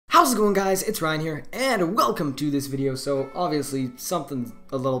How's it going, guys? It's Ryan here, and welcome to this video. So, obviously, something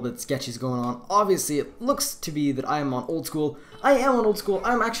a little bit sketchy is going on. Obviously, it looks to be that I am on old school. I am on old school.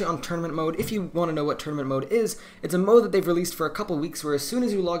 I'm actually on tournament mode. If you want to know what tournament mode is, it's a mode that they've released for a couple weeks where as soon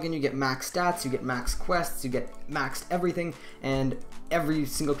as you log in, you get max stats, you get max quests, you get maxed everything, and every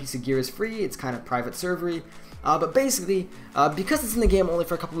single piece of gear is free. It's kind of private servery. But basically, because it's in the game only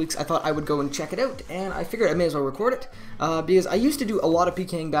for a couple weeks, I thought I would go and check it out, and I figured I may as well record it, because I used to do a lot of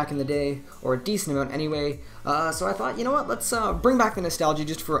Pking back in the day, or a decent amount anyway, so I thought, you know what, let's bring back the nostalgia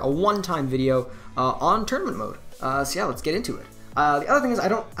just for a one-time video on tournament mode. So yeah, let's get into it. The other thing is I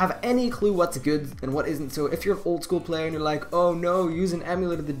don't have any clue what's good and what isn't, so if you're an old school player and you're like, oh no, use an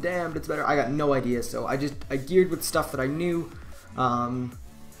emulator of the damned, it's better, I got no idea, so I geared with stuff that I knew,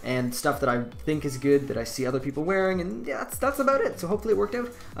 and stuff that I think is good that I see other people wearing, and yeah, that's about it. So hopefully it worked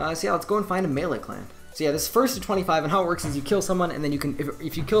out. So yeah, let's go and find a melee clan. So yeah, this first to 25, and how it works is you kill someone, and then you can,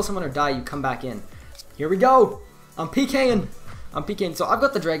 if you kill someone or die, you come back in. Here we go. I'm PKing. So I've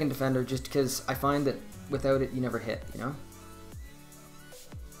got the Dragon Defender just because I find that without it, you never hit, you know?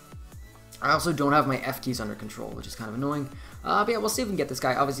 I also don't have my F keys under control, which is kind of annoying. But yeah, we'll see if we can get this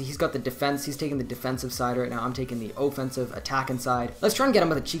guy. Obviously, he's got the defense. He's taking the defensive side right now. I'm taking the offensive, attacking side. Let's try and get him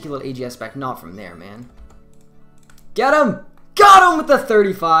with a cheeky little AGS back. Not from there, man. Get him! Got him with the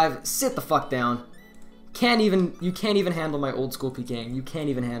 35. Sit the fuck down. You can't even handle my old school PKing. You can't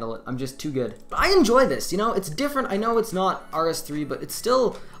even handle it. I'm just too good. But I enjoy this, you know? It's different. I know it's not RS3, but it's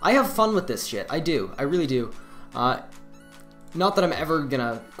still... I have fun with this shit. I do. I really do. Not that I'm ever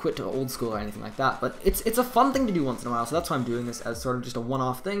gonna quit to old school or anything like that, but it's a fun thing to do once in a while, so that's why I'm doing this as sort of just a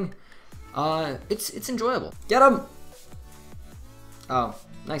one-off thing. It's enjoyable. Get him! Oh,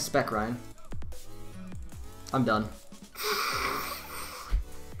 nice spec, Ryan. I'm done.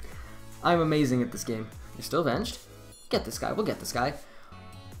 I'm amazing at this game. You're still avenged? Get this guy. We'll get this guy.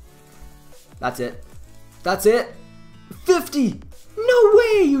 That's it. That's it! 50! No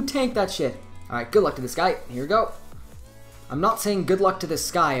way you tanked that shit! Alright, good luck to this guy. Here we go. I'm not saying good luck to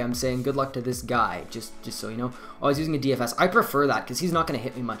this guy, I'm saying good luck to this guy, just so you know. Oh, he's using a DFS. I prefer that, because he's not going to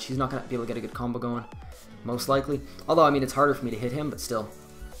hit me much. He's not going to be able to get a good combo going, most likely. Although, I mean, it's harder for me to hit him, but still.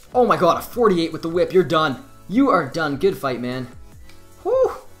 Oh my god, a 48 with the whip. You're done. You are done. Good fight, man.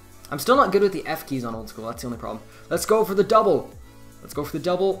 Whew. I'm still not good with the F keys on old school. That's the only problem. Let's go for the double. Let's go for the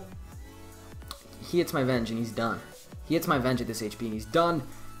double. He hits my Venge, and he's done. He hits my Venge at this HP, and he's done.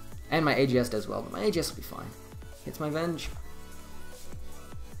 And my AGS does well, but my AGS will be fine. Hits my Venge.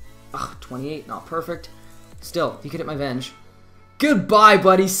 Ugh, 28, not perfect. Still, he could hit my Venge. Goodbye,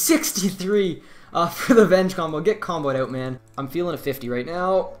 buddy. 63 for the Venge combo. Get comboed out, man. I'm feeling a 50 right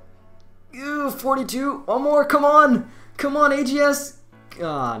now. Ew, 42. One more. Come on. Come on, AGS.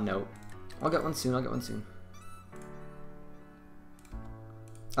 Ah, no. I'll get one soon. I'll get one soon.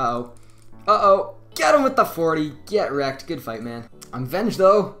 Uh-oh. Uh-oh. Get him with the 40. Get wrecked. Good fight, man. I'm Venge,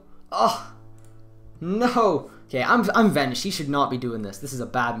 though. Oh. No. Okay, I'm Venged. He should not be doing this. This is a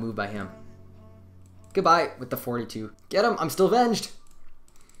bad move by him. Goodbye with the 42. Get him. I'm still Venged.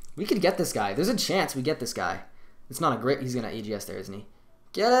 We could get this guy. There's a chance we get this guy. It's not a great... He's going to AGS there, isn't he?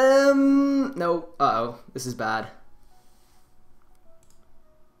 Get him. No. Uh-oh. This is bad.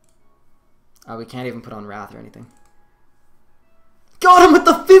 Oh, we can't even put on Wrath or anything. Got him with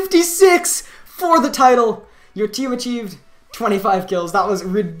the 56 for the title. Your team achieved 25 kills. That was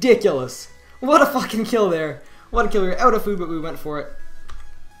ridiculous. What a fucking kill there. What a kill. We were out of food, but we went for it.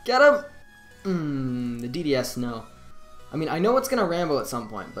 Get him. The DDS, no. I mean, I know it's going to Rambo at some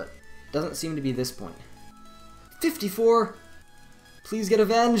point, but it doesn't seem to be this point. 54. Please get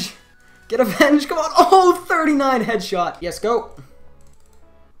Avenge. Get Avenge. Come on. Oh, 39 headshot. Yes, go.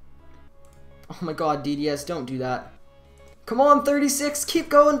 Oh my god, DDS, don't do that. Come on, 36. Keep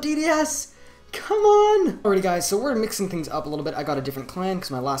going, DDS. Come on! Alrighty guys, so we're mixing things up a little bit. I got a different clan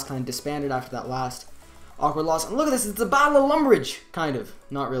because my last clan disbanded after that last awkward loss. And look at this, it's a battle of Lumbridge, kind of.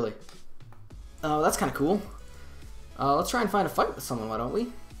 Not really. Oh, that's kind of cool. Let's try and find a fight with someone, why don't we?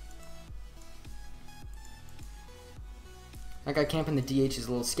 That guy camping the DH is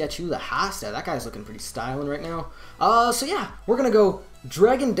a little sketchy. The Hasta, that guy's looking pretty styling right now. So yeah, we're gonna go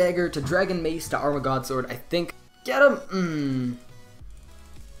Dragon Dagger to Dragon Mace to Armor God Sword, I think. Get him!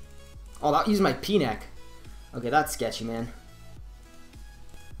 Oh, that used my P-neck. Okay, that's sketchy, man.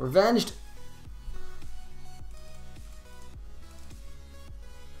 Revenged.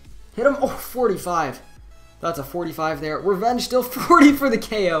 Hit him. Oh, 45. That's a 45 there. Revenge still 40 for the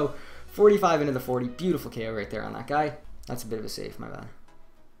KO. 45 into the 40. Beautiful KO right there on that guy. That's a bit of a save, my bad.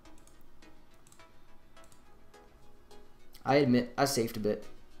 I admit, I saved a bit.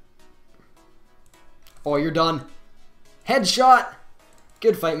 Oh, you're done. Headshot.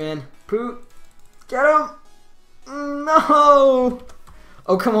 Good fight, man. Poo. Get him. No.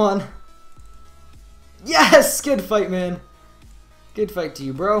 Oh, come on. Yes. Good fight, man. Good fight to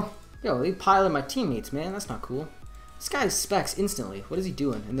you, bro. Yo, they piling my teammates, man. That's not cool. This guy specs instantly. What is he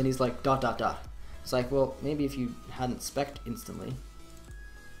doing? And then he's like, ... It's like, well, maybe if you hadn't specced instantly.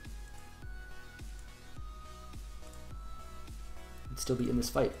 You'd still be in this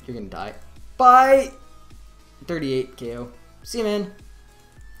fight. You're gonna die. Bye! 38 KO. See you, man.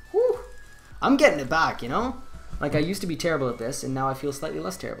 Whew. I'm getting it back, you know? Like, I used to be terrible at this, and now I feel slightly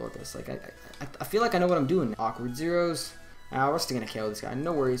less terrible at this. Like, I feel like I know what I'm doing. Awkward zeros. We're still gonna KO this guy.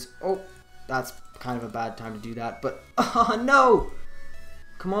 No worries. Oh, that's kind of a bad time to do that, but... Oh, no!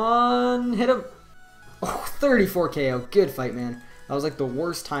 Come on, hit him! Oh, 34 KO. Good fight, man. That was like the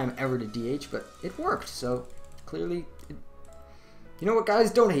worst time ever to DH, but it worked, so clearly... You know what, guys?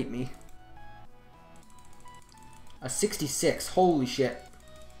 Don't hate me. A 66. Holy shit.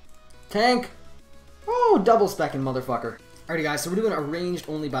 Tank! Oh, double specking, motherfucker. Alrighty, guys, so we're doing a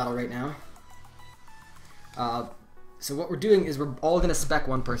ranged-only battle right now. So what we're doing is we're all going to spec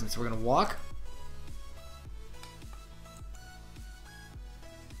one person. So we're going to walk.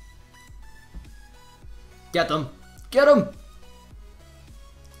 Get them. Get him.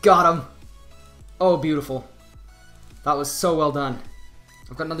 Got him. Oh, beautiful. That was so well done.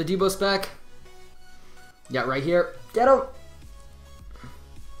 I've got another Debo spec. Yeah, right here. Get him.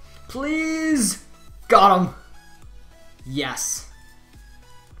 Please. Got him. Yes.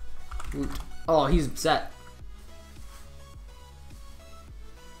 Oh, he's upset.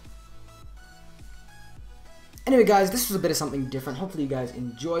 Anyway, guys, this was a bit of something different. Hopefully you guys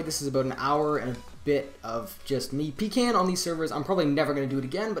enjoyed. This is about an hour and a bit of just me Pking on these servers. I'm probably never going to do it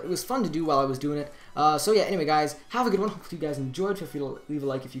again, but it was fun to do while I was doing it. So yeah, anyway, guys, have a good one. Hopefully you guys enjoyed. Feel free to leave a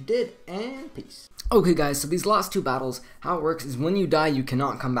like if you did, and peace. Okay, guys, so these last two battles, how it works is when you die, you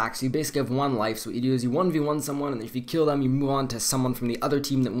cannot come back. So you basically have one life. So what you do is you 1v1 someone, and if you kill them, you move on to someone from the other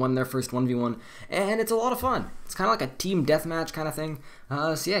team that won their first 1v1. And it's a lot of fun. It's kind of like a team deathmatch kind of thing.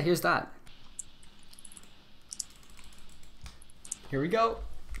 So yeah, here's that. Here we go.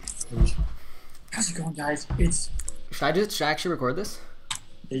 How's it going, guys? Should I actually record this?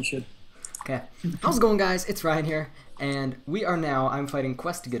 Yeah, you should. Okay. How's it going, guys? It's Ryan here, and I'm fighting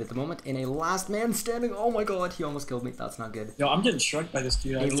Quest at the moment in a last man standing. Oh my god, he almost killed me. That's not good. Yo, I'm getting struck by this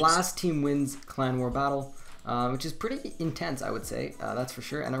dude. A last team wins clan war battle, which is pretty intense, I would say. That's for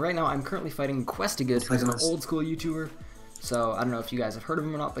sure. And right now, I'm currently fighting Quest, who's an old school YouTuber. So I don't know if you guys have heard of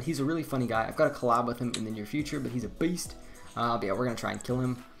him or not, but he's a really funny guy. I've got a collab with him in the near future, but he's a beast. But yeah, we're gonna try and kill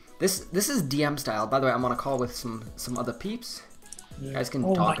him. This is DM style. By the way, I'm on a call with some other peeps. Yeah. You guys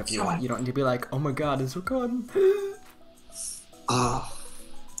can talk if you want. You don't need to be like, oh my god, it's recording. Oh,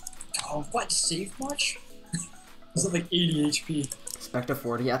 what? Save much? Is it like 80 HP? Spectre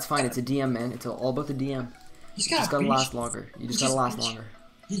 40. Yeah, it's fine. It's a DM, man. It's all about the DM. You just gotta last longer. You just gotta last longer.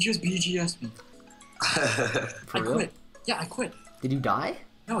 He just BGS'd me. For real? Quit. Yeah, I quit. Did you die?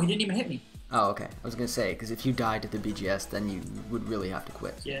 No, he didn't even hit me. Oh, okay. I was gonna say, because if you died at the BGS, then you would really have to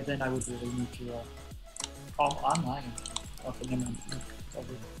quit. Yeah, then I would really need to. Oh, I'm lagging. Okay, never mind.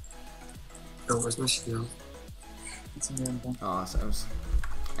 Oh, where's my shield? It's in there. Oh, so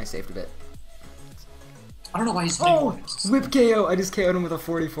I saved a bit. I don't know why he's hitting Oh, whip KO! I just KO'd him with a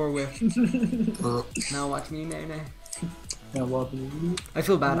 44 whip. Now watch me, nay. I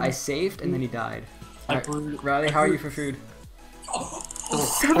feel bad. I saved and then he died. Riley, how are you for food?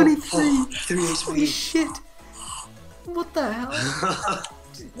 73! 3 HP. Holy shit! What the hell?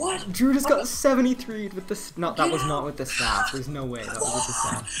 What? Drew just got 73 with the... No, that was not with the staff. There's no way that was with the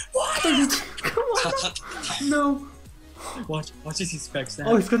staff. What? 32! Come on! No! Watch as he specs that.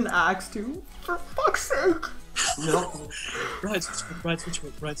 Oh, he's got an axe too? For fuck's sake! No. Right, switch.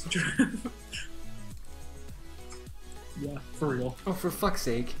 Yeah, for real. Oh, for fuck's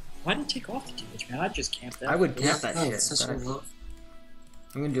sake. Why didn't you take off the DH, man? I'd just camp that. I would camp that shit.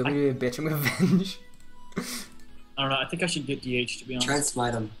 I'm gonna be a bitch. I'm gonna avenge. I don't know. I think I should get DH, to be honest. Try and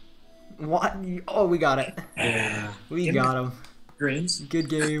smite him. What? Oh, we got it. Yeah. We got him. Grains. Good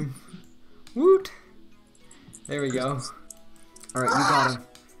game. Woot. There we go. Alright, you got him.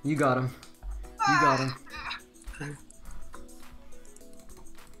 You got him. You got him.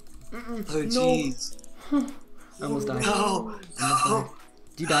 Oh, jeez. No. I almost died. No. No.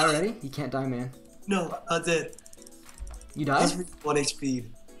 Did you die already? You can't die, man. No, I did. You died? 1 HP.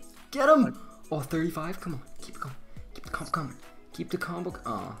 Get him! Oh, 35? Come on. Keep it going. Keep the combo coming. Keep the combo.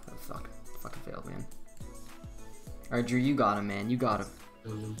 Oh, that fucking failed, man. Alright, Drew, you got him, man. You got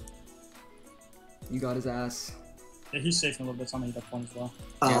him. You got his ass. Yeah, he's safe in a little bit, so I'm gonna hit that point as well.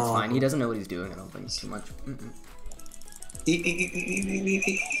 Yeah, it's fine. He doesn't know what he's doing, I don't think, too much.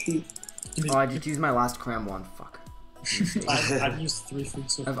 Oh, I just used my last cram one. Fuck. I've used 3 food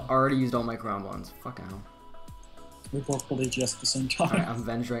so I've far. already used all my cram ones. Fucking hell. We both pulled AGS at the same time. Alright, I'm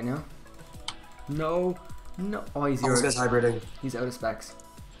avenged right now. No. No. Oh, he's Oh, this guy's hybriding. He's out of specs.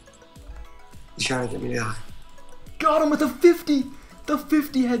 He's trying to get me down. Got him with a 50! The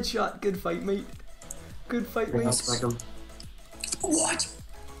 50 headshot. Good fight, mate. Good fight, mate. I'll spike him. What?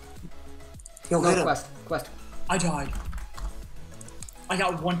 Yo, No, hit him. quest. I died. I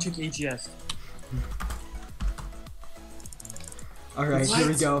got 1 tick AGS. Alright, here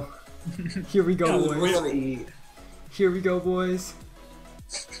we What? go. Here we go, We're boys. gonna eat. Here we go, boys.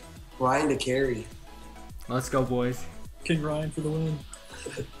 Ryan to carry. Let's go, boys. King Ryan for the win.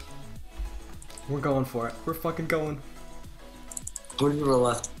 We're going for it. We're fucking going. How many people are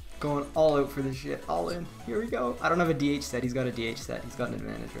left? Going all out for this shit. All in. Here we go. I don't have a DH set. He's got a DH set. He's got an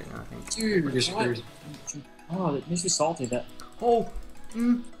advantage right now, I think. Dude, You're what? screwed. Oh, that makes me salty. That. Oh!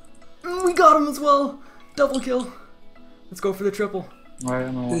 We got him as well! Double kill. Let's go for the triple. Alright,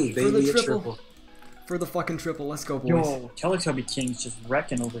 I'm gonna Ooh, watch. baby, a triple. triple. For the fucking triple. Let's go, boys. Yo, Teletubby King's just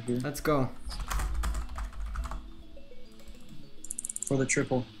wrecking over here. Let's go. For the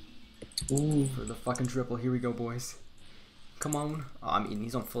triple. Ooh. For the fucking triple. Here we go, boys. Come on. Oh, I mean,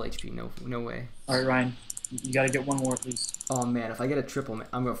 he's on full HP. No way. Alright, Ryan. You gotta get 1 more at least. Oh, man. If I get a triple, man,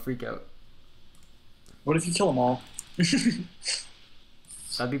 I'm gonna freak out. What if you kill them all?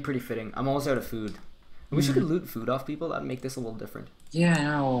 That'd be pretty fitting. I'm almost out of food. I wish you could loot food off people. That'd make this a little different. Yeah, I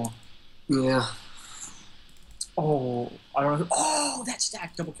know. Yeah. Oh, I don't know. Oh, that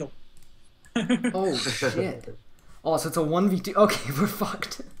stack. Double kill. Oh, shit. Oh, so it's a 1v2. Okay, we're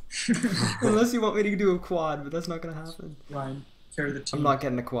fucked. Unless you want me to do a quad, but that's not gonna happen. Ryan, carry the team. I'm not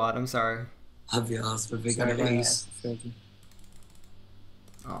getting a quad. I'm sorry. I'll be honest, but big Sorry, guy Ryan, ace. I failed you.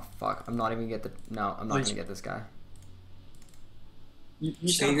 Oh, fuck. I'm not even gonna get the... No, I'm not Wait. gonna get this guy. You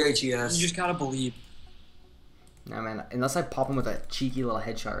Save your HES. just gotta believe. No, man. Unless I pop him with a cheeky little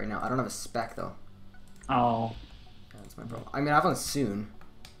headshot right now. I don't have a spec, though. Oh. That's my problem. I mean, I have one soon.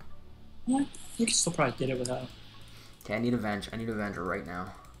 What? You can still probably get it without. Okay, I need a venge. I need a Avenger right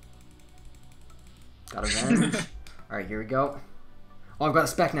now. Got a venge. Alright, here we go. Oh, I've got a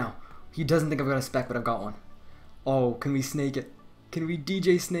spec now. He doesn't think I've got a spec, but I've got one. Oh, can we snake it? Can we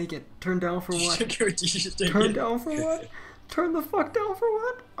DJ snake it? Turn down for what? Turn down for what? Turn the fuck down for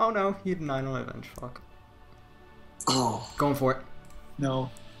what? Oh no, he had 9 on my bench. Fuck. Oh. Going for it. No.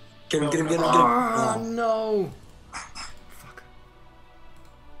 Get him, get him, get him, get him. Oh, Oh. no. Fuck.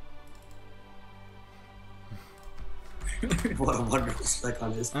 What a wonderful spec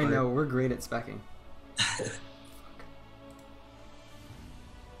on his part. I know, we're great at specking.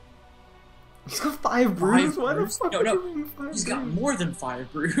 He's got 5 brews? Why the brews? fuck No, would no. you bring 5 He's got brews? more than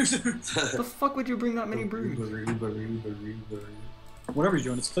 5 brews. The fuck would you bring that many brews? Whatever you're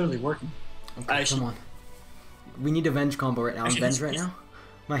doing, it's clearly working. Okay, come on. We need a venge combo right now. I'm venge right now.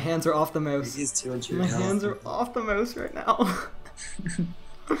 My hands are off the mouse. He's 200 My health. hands are off the mouse right now.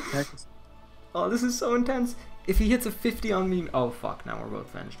 Oh, this is so intense. If he hits a 50 on me... Oh, fuck. Now we're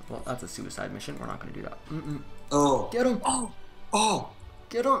both venged. Well, that's a suicide mission. We're not going to do that. Oh. Get him. Oh! Oh.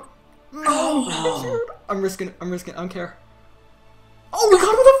 Get him. No. Oh. Dude. I'm risking it. I'm risking it. I don't care. Oh, we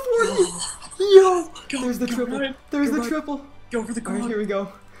got him with a 40. Yo. Go, There's the go, triple. Ryan. There's Go, the Ryan. triple. Go for the Alright, quad. here we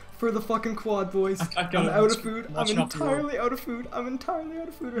go. For the fucking quad, boys. I've got I'm it. out of food. I'm Watching off the road. entirely out of food. I'm entirely out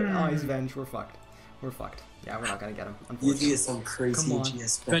of food right now. Oh, he's venged. We're fucked. We're fucked. Yeah, we're not gonna get him. You Unfortunately. get some crazy Come on.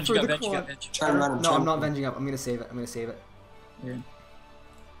 HES spec. Venge, For you got the venge, you got quad. venge. Try and run him. No, try I'm and not run him. venging up. I'm gonna save it. I'm gonna save it. Yeah.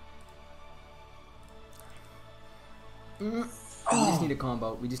 We just need a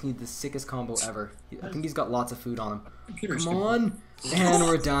combo. We just need the sickest combo ever. I think he's got lots of food on him. Computer's Come stupid. on. And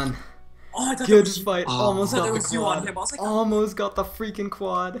we're done. Oh, I thought that Good was fight. Oh. Almost I thought got that the was you on quad. him. I was like, Almost got the freaking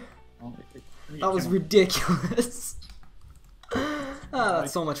quad. oh, That was ridiculous. Ah,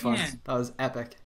 that's so much fun. Man. That was epic.